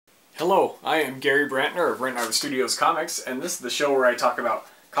Hello, I am Gary Brantner of Rent Studios Comics, and this is the show where I talk about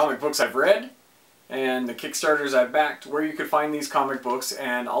comic books I've read and the Kickstarters I've backed, where you could find these comic books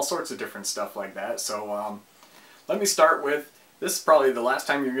and all sorts of different stuff like that. So let me start with, this is probably the last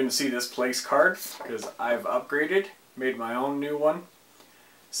time you're going to see this place card, because I've upgraded, made my own new one.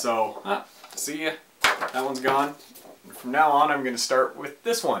 So, see ya, that one's gone. From now on I'm going to start with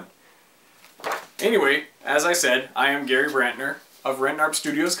this one. Anyway, as I said, I am Gary Brantner of Rent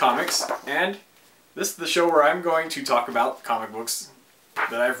Studios Comics, and this is the show where I'm going to talk about comic books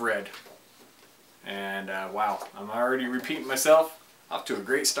that I've read. And wow, I'm already repeating myself. Off to a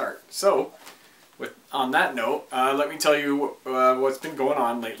great start. So, on that note, let me tell you what's been going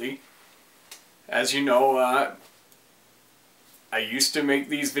on lately. As you know, I used to make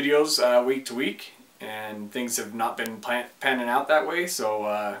these videos week to week, and things have not been panning out that way,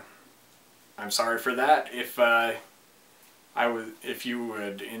 so I'm sorry for that. If you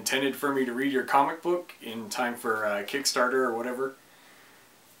had intended for me to read your comic book in time for Kickstarter or whatever,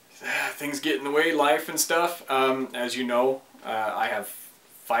 things get in the way, life and stuff. As you know, I have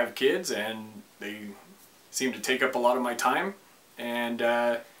 5 kids and they seem to take up a lot of my time. And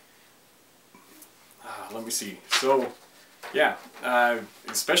let me see. So, yeah,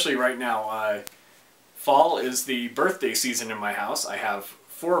 especially right now, fall is the birthday season in my house. I have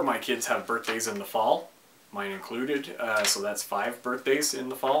 4 of my kids have birthdays in the fall. Mine included, so that's 5 birthdays in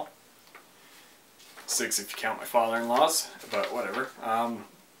the fall. 6 if you count my father-in-law's, but whatever.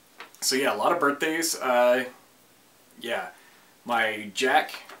 So yeah, a lot of birthdays. Yeah, my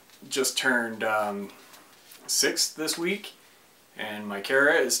Jack just turned 6 this week, and my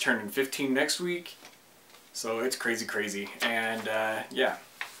Kara is turning 15 next week. So it's crazy, and yeah,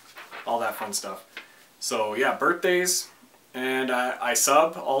 all that fun stuff. So yeah, birthdays. And I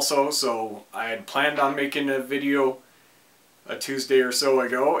sub also, so I had planned on making a video a Tuesday or so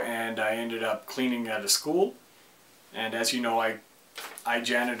ago, and I ended up cleaning at a school. And as you know, I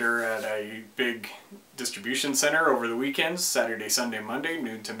janitor at a big distribution center over the weekends, Saturday, Sunday, Monday,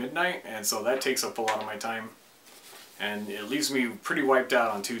 noon to midnight, and so that takes up a lot of my time. And it leaves me pretty wiped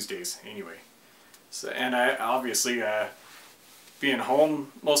out on Tuesdays anyway. So, and I obviously, being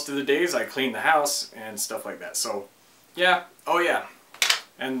home most of the days, I clean the house and stuff like that. So yeah, oh yeah,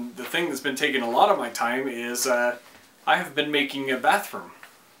 and the thing that's been taking a lot of my time is I have been making a bathroom,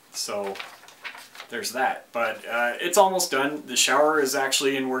 so there's that. But it's almost done. The shower is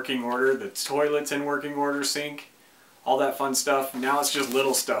actually in working order, the toilet's in working order, sink, all that fun stuff. Now it's just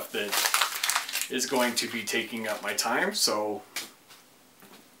little stuff that is going to be taking up my time, so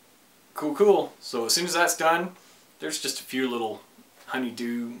cool. So as soon as that's done, there's just a few little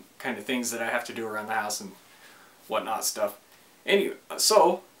honeydew kind of things that I have to do around the house and whatnot stuff. Anyway,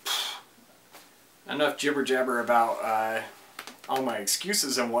 so enough jibber jabber about all my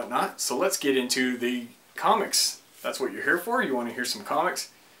excuses and whatnot. So let's get into the comics. That's what you're here for. You want to hear some comics?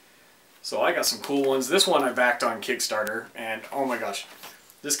 So I got some cool ones. This one I backed on Kickstarter, and oh my gosh,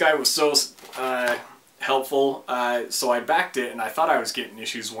 this guy was so helpful. So I backed it, and I thought I was getting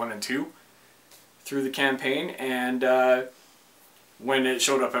issues 1 and 2 through the campaign, and when it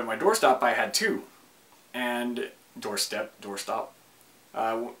showed up at my doorstep, I had 2. And doorstop.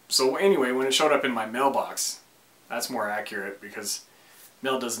 So anyway, when it showed up in my mailbox, that's more accurate because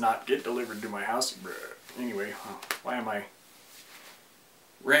mail does not get delivered to my house. Anyway, why am I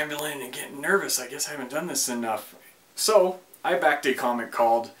rambling and getting nervous? I guess I haven't done this enough. So I backed a comic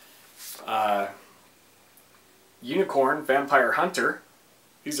called Unicorn Vampire Hunter.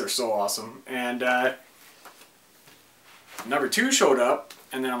 These are so awesome. And number 2 showed up.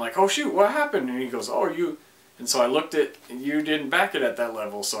 And then I'm like, oh shoot, what happened? And he goes, oh, you... And so I looked at, you didn't back it at that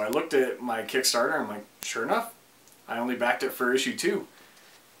level. So I looked at my Kickstarter, and I'm like, sure enough, I only backed it for issue 2.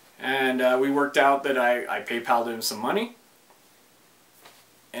 And we worked out that I PayPal'd him some money.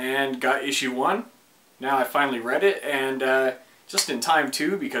 And got issue 1. Now I finally read it, and just in time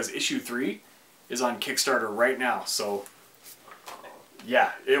too, because issue 3 is on Kickstarter right now. So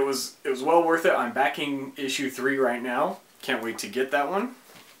yeah, it was well worth it. I'm backing issue 3 right now. Can't wait to get that one.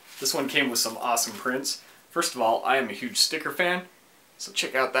 This one came with some awesome prints. First of all, I am a huge sticker fan, so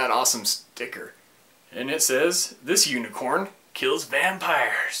check out that awesome sticker. And it says, "This unicorn kills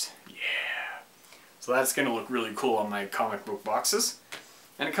vampires." Yeah. So that's going to look really cool on my comic book boxes.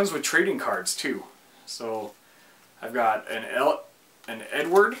 And it comes with trading cards too. So I've got an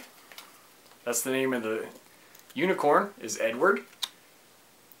Edward. That's the name of the unicorn, is Edward.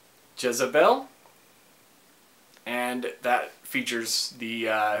 Jezebel. And that features the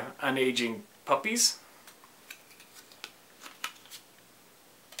unaging puppies.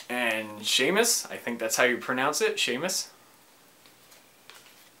 And Seamus, I think that's how you pronounce it, Seamus.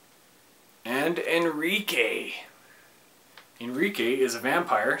 And Enrique. Enrique is a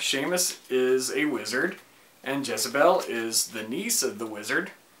vampire, Seamus is a wizard, and Jezebel is the niece of the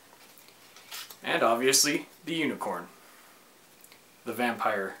wizard, and obviously the unicorn, the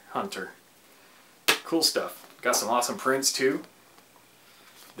vampire hunter. Cool stuff. Got some awesome prints too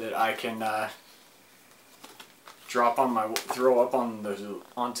that I can throw up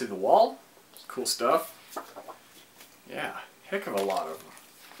onto the wall. Cool stuff. Yeah, heck of a lot of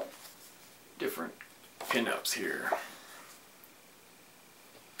different pinups here.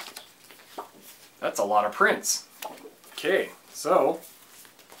 That's a lot of prints. Okay, so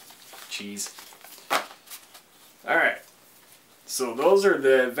cheese. Alright, so those are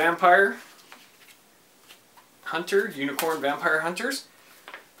the vampire hunter, unicorn vampire hunters.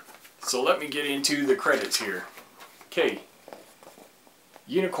 So let me get into the credits here. Okay,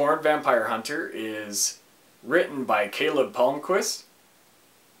 Unicorn Vampire Hunter is written by Caleb Palmquist,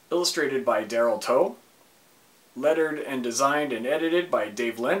 illustrated by Daryl Toe, lettered and designed and edited by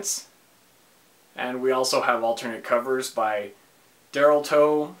Dave Lentz, and we also have alternate covers by Daryl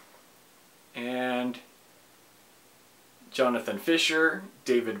Toe and Jonathan Fisher,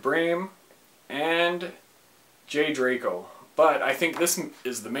 David Brame, and Jay Draco. But I think this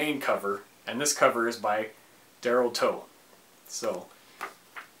is the main cover, and this cover is by Daryl Toe. So,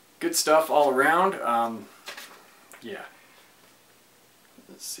 good stuff all around. Yeah.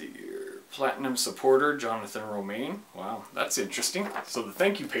 Let's see here. Platinum supporter, Jonathan Romaine. Wow, that's interesting. So the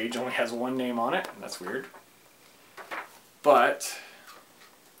thank you page only has one name on it. That's weird. But,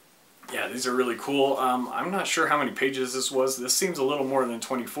 yeah, these are really cool. I'm not sure how many pages this was. This seems a little more than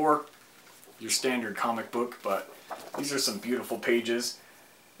 24, your standard comic book, but these are some beautiful pages.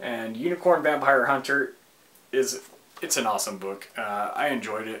 And Unicorn Vampire Hunter it's an awesome book. I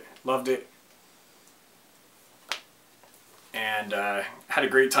enjoyed it, loved it, and had a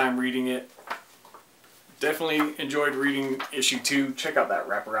great time reading it. Definitely enjoyed reading issue 2. Check out that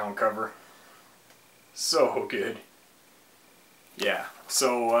wraparound cover. So good. Yeah,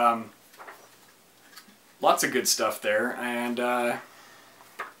 so lots of good stuff there. And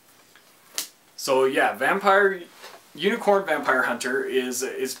so yeah, Unicorn Vampire Hunter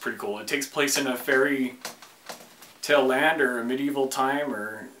is pretty cool. It takes place in a fairy tale land or a medieval time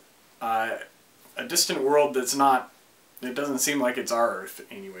or a distant world that's not, it doesn't seem like it's our Earth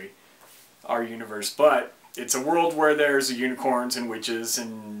anyway, our universe, but it's a world where there's unicorns and witches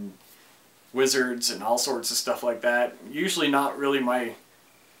and wizards and all sorts of stuff like that. Usually not really my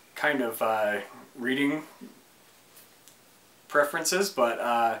kind of reading preferences,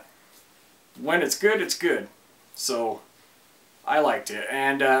 but when it's good, it's good. So I liked it,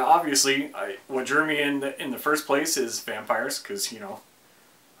 and obviously what drew me in the first place is vampires, because, you know,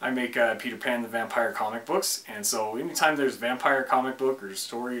 I make Peter Pan the Vampire comic books, and so anytime there's vampire comic book or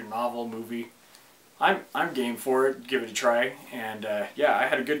story or novel, movie, I'm game for it. Give it a try. And yeah, I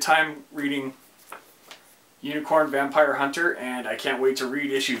had a good time reading Unicorn Vampire Hunter, and I can't wait to read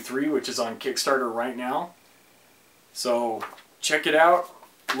issue 3, which is on Kickstarter right now. So check it out.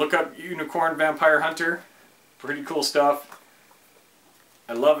 Look up Unicorn Vampire Hunter. Pretty cool stuff.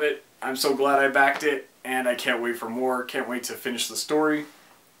 I love it. I'm so glad I backed it, and I can't wait for more. Can't wait to finish the story.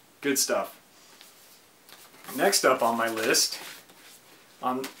 Good stuff. Next up on my list,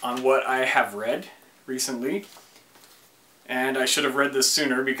 on what I have read recently, and I should have read this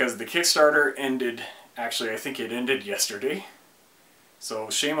sooner because the Kickstarter ended, actually I think it ended yesterday. So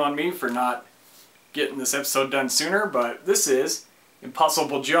shame on me for not getting this episode done sooner, but this is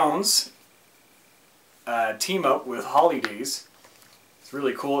Impossible Jones team up with Daze. It's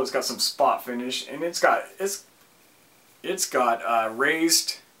really cool. It's got some spot finish, and it's got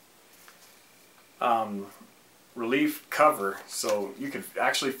raised relief cover, so you can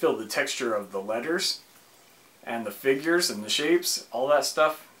actually feel the texture of the letters and the figures and the shapes, all that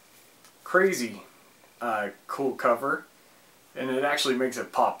stuff. Crazy cool cover, and it actually makes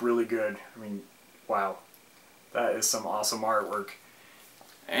it pop really good. I mean, wow, that is some awesome artwork.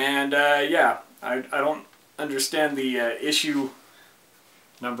 And yeah, I don't understand the issue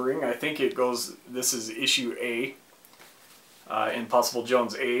numbering. I think it goes, this is issue A, Impossible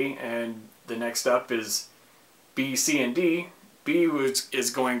Jones A, and the next up is B, C, and D. B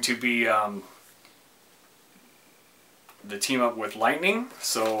is going to be the team up with Lightning,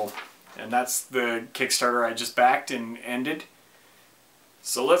 so, and that's the Kickstarter I just backed and ended.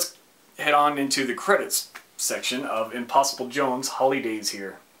 So let's head on into the credits section of Impossible Jones Daze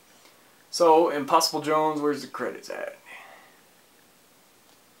here. So Impossible Jones, where's the credits at?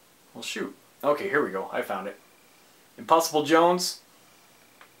 Well, shoot. Okay, here we go. I found it. Impossible Jones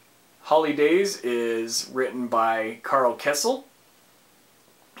Daze is written by Carl Kessel.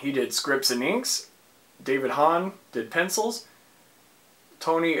 He did scripts and inks. David Hahn did pencils.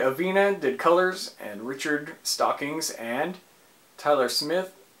 Tony Avina did colors, and Richard Stockings and Tyler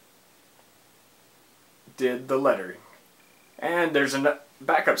Smith did the lettering. And there's a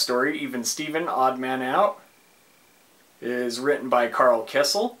backup story, Even Steven, Odd Man Out, is written by Carl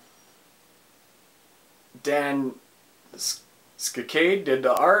Kessel. Dan Skakade did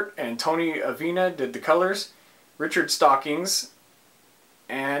the art, and Tony Avina did the colors. Richard Stockings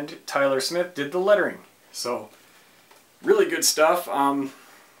and Tyler Smith did the lettering. So, really good stuff.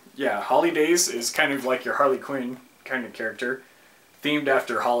 Yeah, Holly Daze is kind of like your Harley Quinn kind of character, themed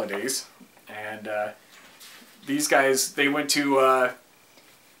after holidays. And these guys, they went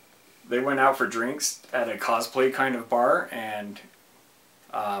out for drinks at a cosplay kind of bar, and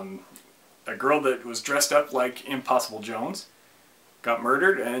a girl that was dressed up like Impossible Jones got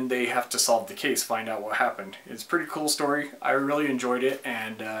murdered, and they have to solve the case, find out what happened. It's a pretty cool story. I really enjoyed it,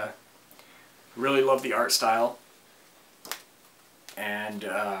 and really love the art style. And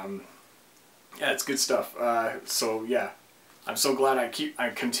yeah, it's good stuff. So yeah, I'm so glad I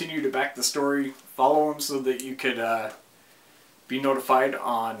continue to back the story, follow them so that you could be notified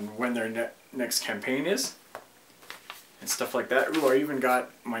on when their next campaign is and stuff like that. Ooh, I even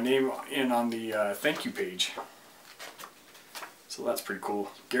got my name in on the thank you page. So that's pretty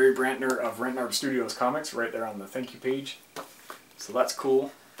cool. Gary Brantner of Rentnard Studios Comics right there on the thank you page. So that's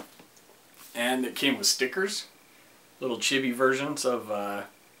cool. And it came with stickers. Little chibi versions of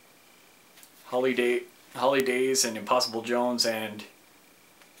Holly Daze and Impossible Jones and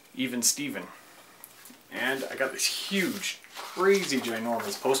Even Steven. And I got this huge, crazy,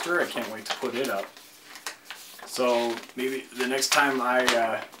 ginormous poster. I can't wait to put it up. So maybe the next time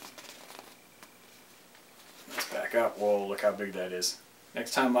I... let's back up. Whoa, look how big that is.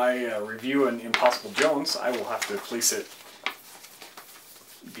 Next time I review an Impossible Jones, I will have to place it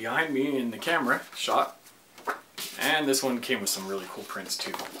behind me in the camera shot. And this one came with some really cool prints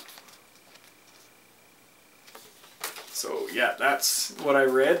too. So yeah, that's what I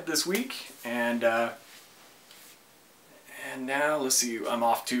read this week, and now let's see, I'm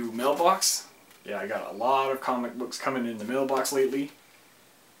off to Mailbox. Yeah, I got a lot of comic books coming in the mailbox lately.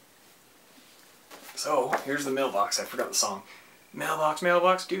 So here's the mailbox. I forgot the song. Mailbox,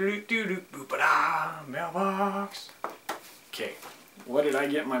 mailbox, doo doo doo doo boop ba da, mailbox. Okay, what did I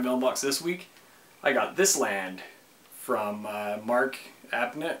get in my mailbox this week? I got This Land from Mark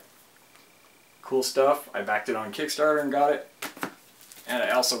Abnett. Cool stuff. I backed it on Kickstarter and got it. And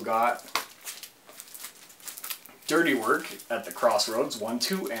I also got Dirty Work at the Crossroads 1,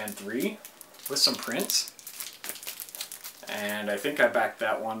 2, and 3 with some prints. And I think I backed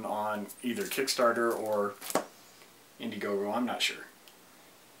that one on either Kickstarter or Indiegogo, I'm not sure.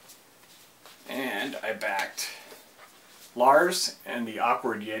 And I backed Lars and the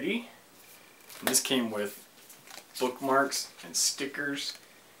Awkward Yeti. And this came with bookmarks and stickers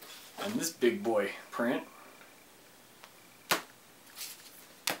and this big boy print.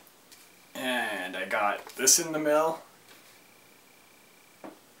 And I got this in the mail.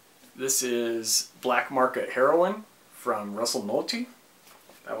 This is Black Market Heroine from Russell Noty.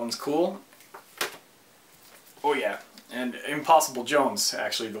 That one's cool. Oh yeah, and Impossible Jones,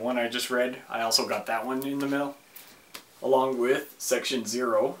 actually, the one I just read, I also got that one in the mail, along with Section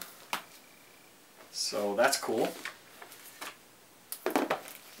 0. So that's cool.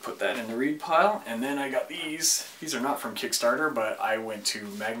 Put that in the read pile. And then I got these. These are not from Kickstarter, but I went to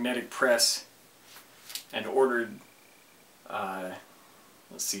Magnetic Press and ordered, let's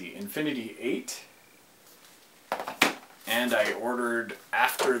see, Infinity 8. And I ordered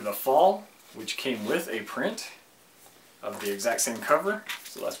After the Fall, which came with a print of the exact same cover.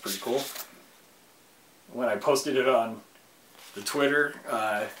 So that's pretty cool. When I posted it on the Twitter,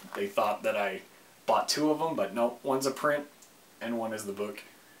 they thought that I bought two of them, but no, one's a print and one is the book.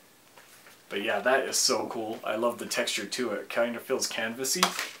 But yeah, that is so cool. I love the texture too. It kind of feels canvassy.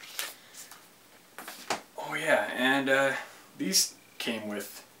 Oh yeah, and these came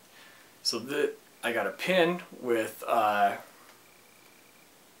with, so I got a pin with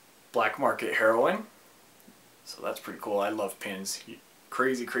Black Market Heroine. So that's pretty cool. I love pins.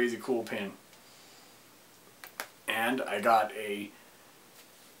 Crazy, crazy cool pin. And I got a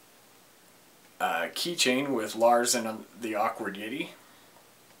keychain with Lars and the Awkward Yeti.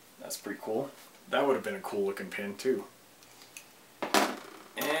 That's pretty cool. That would have been a cool looking pin too.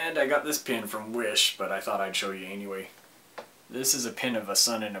 And I got this pin from Wish, but I thought I'd show you anyway. This is a pin of a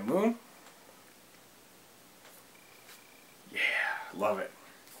sun and a moon. Yeah, love it.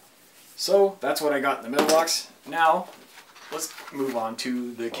 So that's what I got in the mailbox. Now, let's move on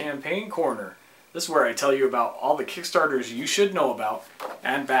to the campaign corner. This is where I tell you about all the Kickstarters you should know about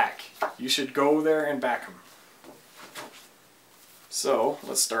and back. You should go there and back them. So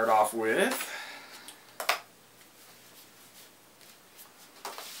let's start off with,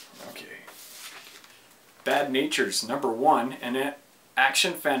 Bad Natures #1, an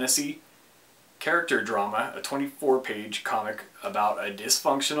action fantasy character drama, a 24-page comic about a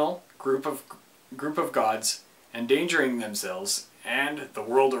dysfunctional group of gods endangering themselves and the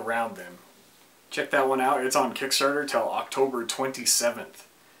world around them. Check that one out. It's on Kickstarter till October 27th.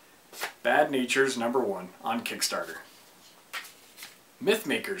 Bad Natures #1 on Kickstarter.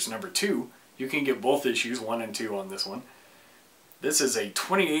 Mythmakers #2. You can get both issues 1 and 2 on this one. This is a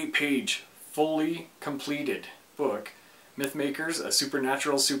 28-page fully completed book. Mythmakers, a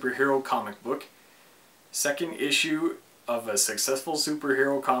supernatural superhero comic book. Second issue of a successful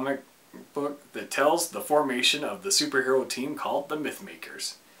superhero comic book that tells the formation of the superhero team called the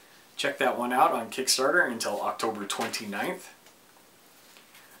Mythmakers. Check that one out on Kickstarter until October 29th.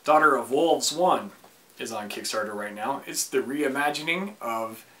 Daughter of Wolves 1 is on Kickstarter right now. It's the reimagining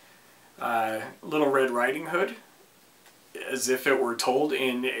of Little Red Riding Hood, as if it were told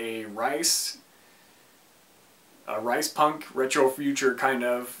in a rice punk retro future kind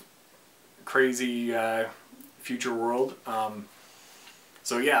of crazy future world.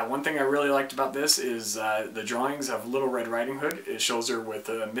 So yeah, one thing I really liked about this is the drawings of Little Red Riding Hood. It shows her with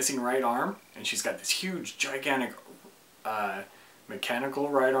a missing right arm, and she's got this huge, gigantic mechanical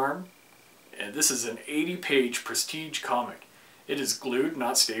right arm. And this is an 80-page prestige comic. It is glued,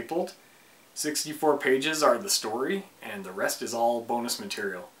 not stapled. 64 pages are the story, and the rest is all bonus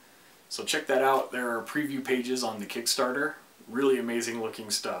material. So check that out. There are preview pages on the Kickstarter. Really amazing looking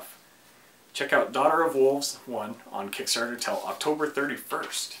stuff. Check out Daughter of Wolves 1 on Kickstarter till October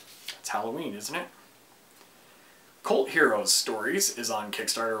 31st. It's Halloween, isn't it? Cult Heroes Stories is on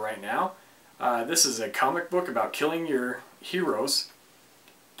Kickstarter right now. This is a comic book about killing your heroes.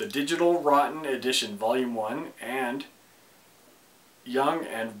 The Digital Rotten Edition Volume 1 and Young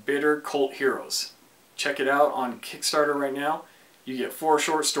and Bitter Cult Heroes. Check it out on Kickstarter right now. You get 4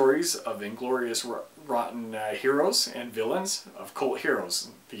 short stories of inglorious rotten heroes and villains of Cult Heroes,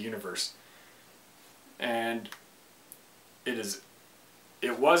 the universe. And it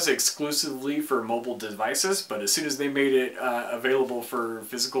was exclusively for mobile devices, but as soon as they made it available for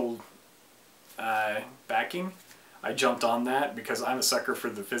physical backing, I jumped on that because I'm a sucker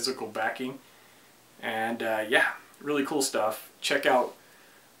for the physical backing. And yeah, really cool stuff. Check out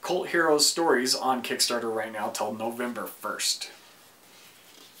Cult Heroes Stories on Kickstarter right now till November 1st.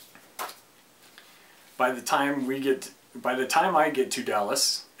 By the time I Get to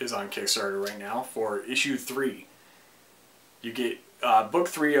Dallas is on Kickstarter right now for issue 3. You get book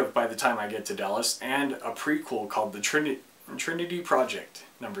 3 of By the Time I Get to Dallas and a prequel called the Trinity Project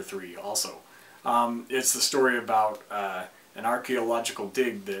 #3 also. It's the story about an archaeological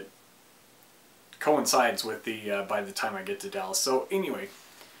dig that coincides with the By the Time I Get to Dallas. So anyway,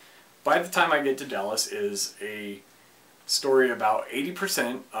 By the Time I Get to Dallas is a story about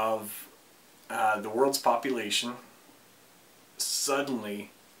 80% of the world's population suddenly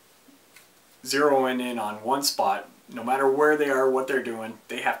zeroing in on one spot. No matter where they are, what they're doing,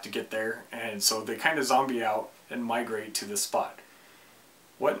 they have to get there, and so they kind of zombie out and migrate to this spot.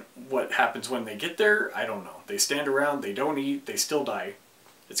 What happens when they get there, I don't know. They stand around, they don't eat, they still die.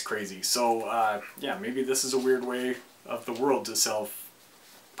 It's crazy. So yeah, maybe this is a weird way of the world to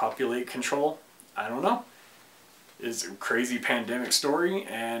self-populate control. I don't know. It's a crazy pandemic story,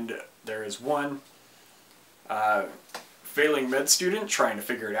 and there is one failing med student trying to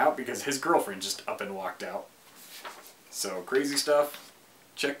figure it out because his girlfriend just up and walked out. So crazy stuff.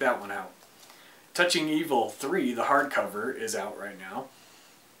 Check that one out. Touching Evil 3, the hardcover, is out right now.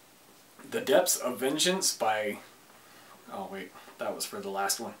 The Depths of Vengeance by... Oh wait, that was for the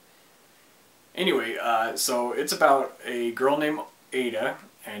last one. Anyway, so it's about a girl named Ada,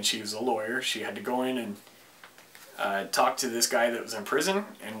 and she was a lawyer. She had to go in and talk to this guy that was in prison,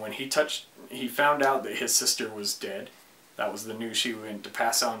 and when he found out that his sister was dead. That was the news she went to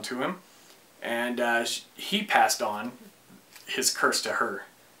pass on to him. And he passed on his curse to her.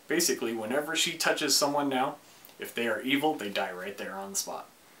 Basically, whenever she touches someone now, if they are evil, they die right there on the spot.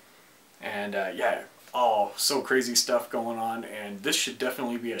 And yeah, so crazy stuff going on, and this should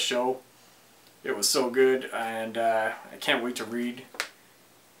definitely be a show. It was so good, and I can't wait to read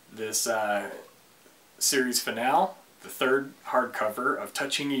this series finale, the 3rd hardcover of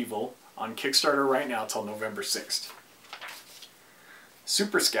Touching Evil, on Kickstarter right now till November 6th.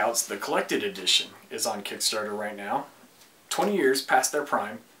 Super Scouts, the Collected Edition, is on Kickstarter right now. 20 years past their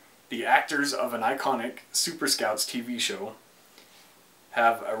prime, the actors of an iconic Super Scouts TV show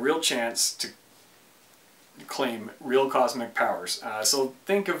have a real chance to claim real cosmic powers. So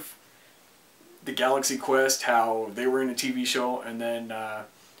think of the Galaxy Quest, how they were in a TV show and then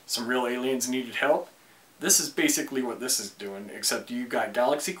some real aliens needed help. This is basically what this is doing, except you got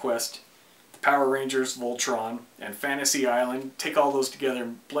Galaxy Quest, the Power Rangers, Voltron, and Fantasy Island. Take all those together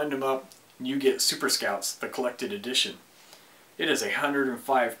and blend them up, and you get Super Scouts, the collected edition. It is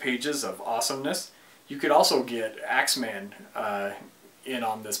 105 pages of awesomeness. You could also get Axeman in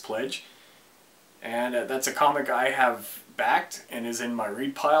on this pledge. And that's a comic I have backed and is in my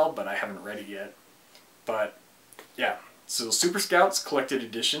read pile, but I haven't read it yet. But yeah, so Super Scouts collected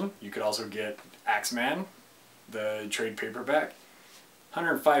edition. You could also get Axeman, the trade paperback.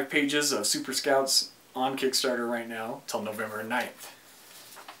 105 pages of Super Scouts on Kickstarter right now till November 9th.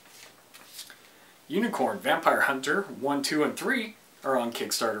 Unicorn Vampire Hunter 1, 2, and 3 are on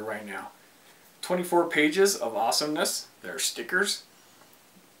Kickstarter right now. 24 pages of awesomeness. There are stickers.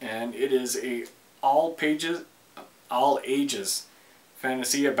 And it is a all ages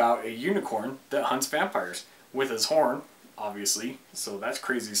fantasy about a unicorn that hunts vampires with his horn, obviously. So that's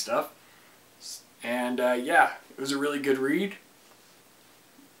crazy stuff. And yeah, it was a really good read.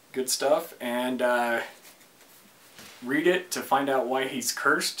 Good stuff. And read it to find out why he's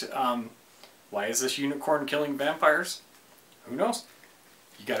cursed. Why is this unicorn killing vampires? Who knows?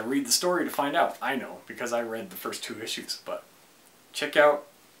 You got to read the story to find out. I know, because I read the first 2 issues. But check out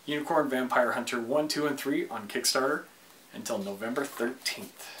Unicorn Vampire Hunter 1, 2, and 3 on Kickstarter until November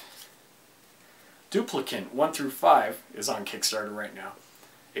 13th. Duplicant 1 through 5 is on Kickstarter right now.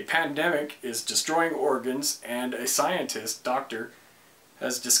 A pandemic is destroying organs, and a scientist, doctor,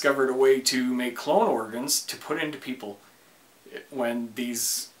 has discovered a way to make clone organs to put into people when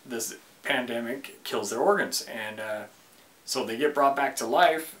this pandemic kills their organs. And so they get brought back to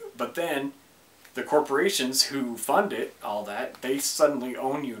life, but then the corporations who fund it, all that, they suddenly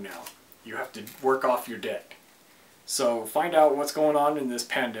own you now. You have to work off your debt. So find out what's going on in this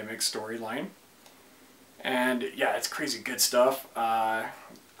pandemic storyline. And yeah, it's crazy good stuff.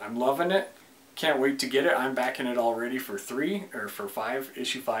 I'm loving it. Can't wait to get it. I'm backing it already for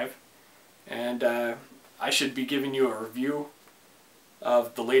issue 5. And I should be giving you a review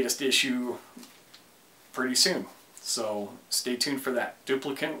of the latest issue pretty soon. So stay tuned for that.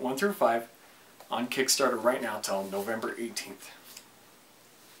 Duplicant 1 through 5 on Kickstarter right now till November 18th.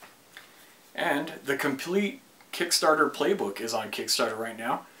 And the complete Kickstarter playbook is on Kickstarter right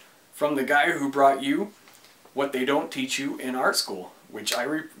now from the guy who brought you What They Don't Teach You in Art School, which I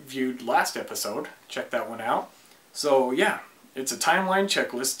reviewed last episode. Check that one out. So yeah, it's a timeline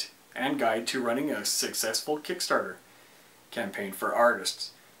checklist and guide to running a successful Kickstarter campaign for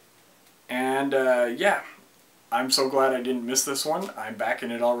artists. And yeah, I'm so glad I didn't miss this one. I'm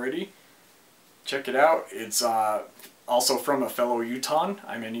backing it already. Check it out. It's also from a fellow Utahn.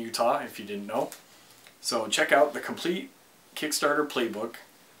 I'm in Utah, if you didn't know. So check out the complete Kickstarter playbook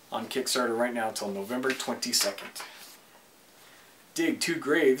on Kickstarter right now till November 22nd. Dig 2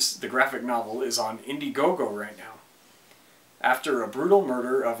 Graves, the graphic novel, is on Indiegogo right now. After a brutal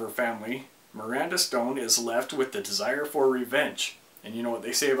murder of her family, Miranda Stone is left with the desire for revenge. And you know what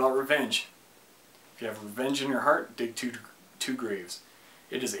they say about revenge. If you have revenge in your heart, dig 2 Graves.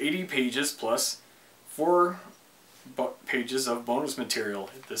 It is 80 pages plus 4 pages of bonus material.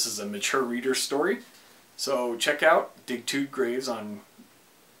 This is a mature reader story. So check out Dig 2 Graves on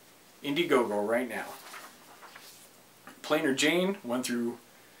Indiegogo right now. Plainer Jane 4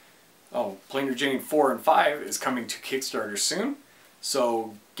 and 5 is coming to Kickstarter soon.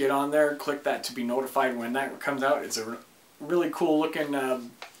 So get on there, click that to be notified when that comes out. It's a really cool looking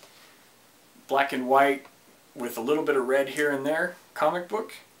black and white with a little bit of red here and there comic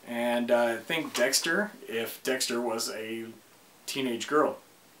book. And think Dexter, if Dexter was a teenage girl.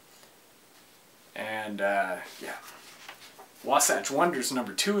 And yeah, Wasatch Wonders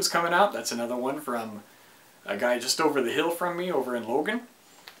number 2 is coming out. That's another one from a guy just over the hill from me over in Logan.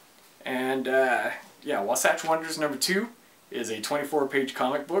 And yeah, Wasatch Wonders number 2 is a 24-page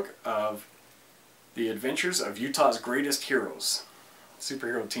comic book of the adventures of Utah's greatest heroes,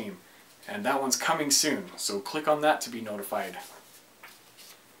 superhero team. And that one's coming soon, so click on that to be notified.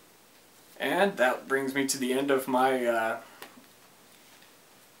 And that brings me to the end of my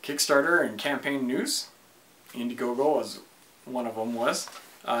Kickstarter and campaign news. Indiegogo, as one of them was.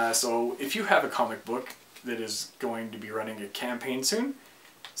 So if you have a comic book that is going to be running a campaign soon,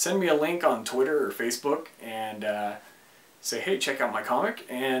 send me a link on Twitter or Facebook and say, hey, check out my comic,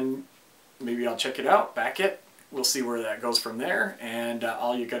 and maybe I'll check it out, back it. We'll see where that goes from there, and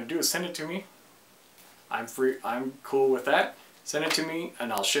all you gotta do is send it to me. I'm free. I'm cool with that. Send it to me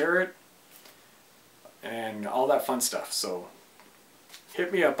and I'll share it and all that fun stuff. So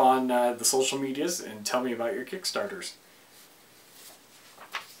hit me up on the social medias and tell me about your Kickstarters.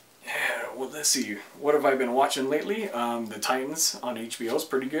 Yeah, well, let's see. What have I been watching lately? The Titans on HBO is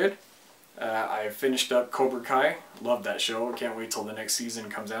pretty good. I finished up Cobra Kai. Love that show. Can't wait till the next season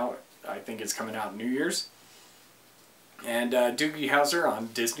comes out. I think it's coming out New Year's. And Doogie Howser on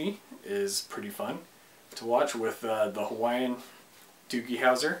Disney is pretty fun to watch with the Hawaiian Doogie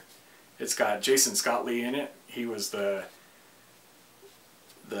Howser. It's got Jason Scott Lee in it. He was the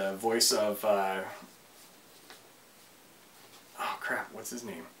voice of oh crap, what's his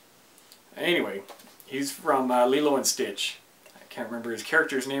name? Anyway, he's from Lilo and Stitch. I can't remember his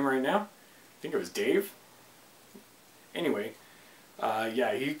character's name right now. I think it was Dave. Anyway,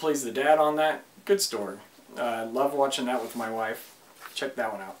 yeah, he plays the dad on that. Good story. Love watching that with my wife. Check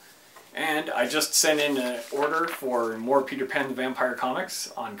that one out. And I just sent in an order for more Peter Pan the Vampire comics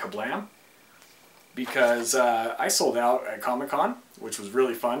on Kablam, because I sold out at Comic-Con, which was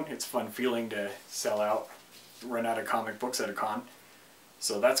really fun. It's a fun feeling to sell out, run out of comic books at a con.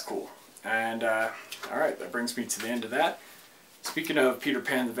 So that's cool. And alright, that brings me to the end of that. Speaking of Peter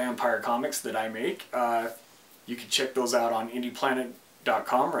Pan the Vampire comics that I make, you can check those out on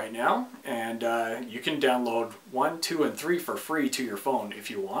indieplanet.com right now. And you can download 1, 2, and 3 for free to your phone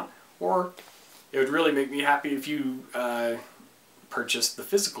if you want. Or it would really make me happy if you purchased the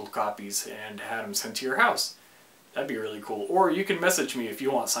physical copies and had them sent to your house. That'd be really cool. Or you can message me if you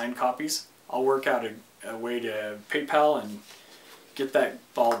want signed copies. I'll work out a way to PayPal and get that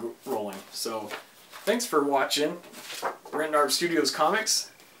ball rolling. So thanks for watching Rentarb Studios Comics.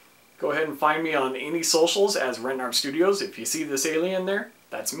 Go ahead and find me on any socials as Rentarb Studios. If you see this alien there,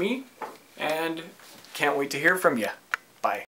 that's me. And can't wait to hear from you. Bye.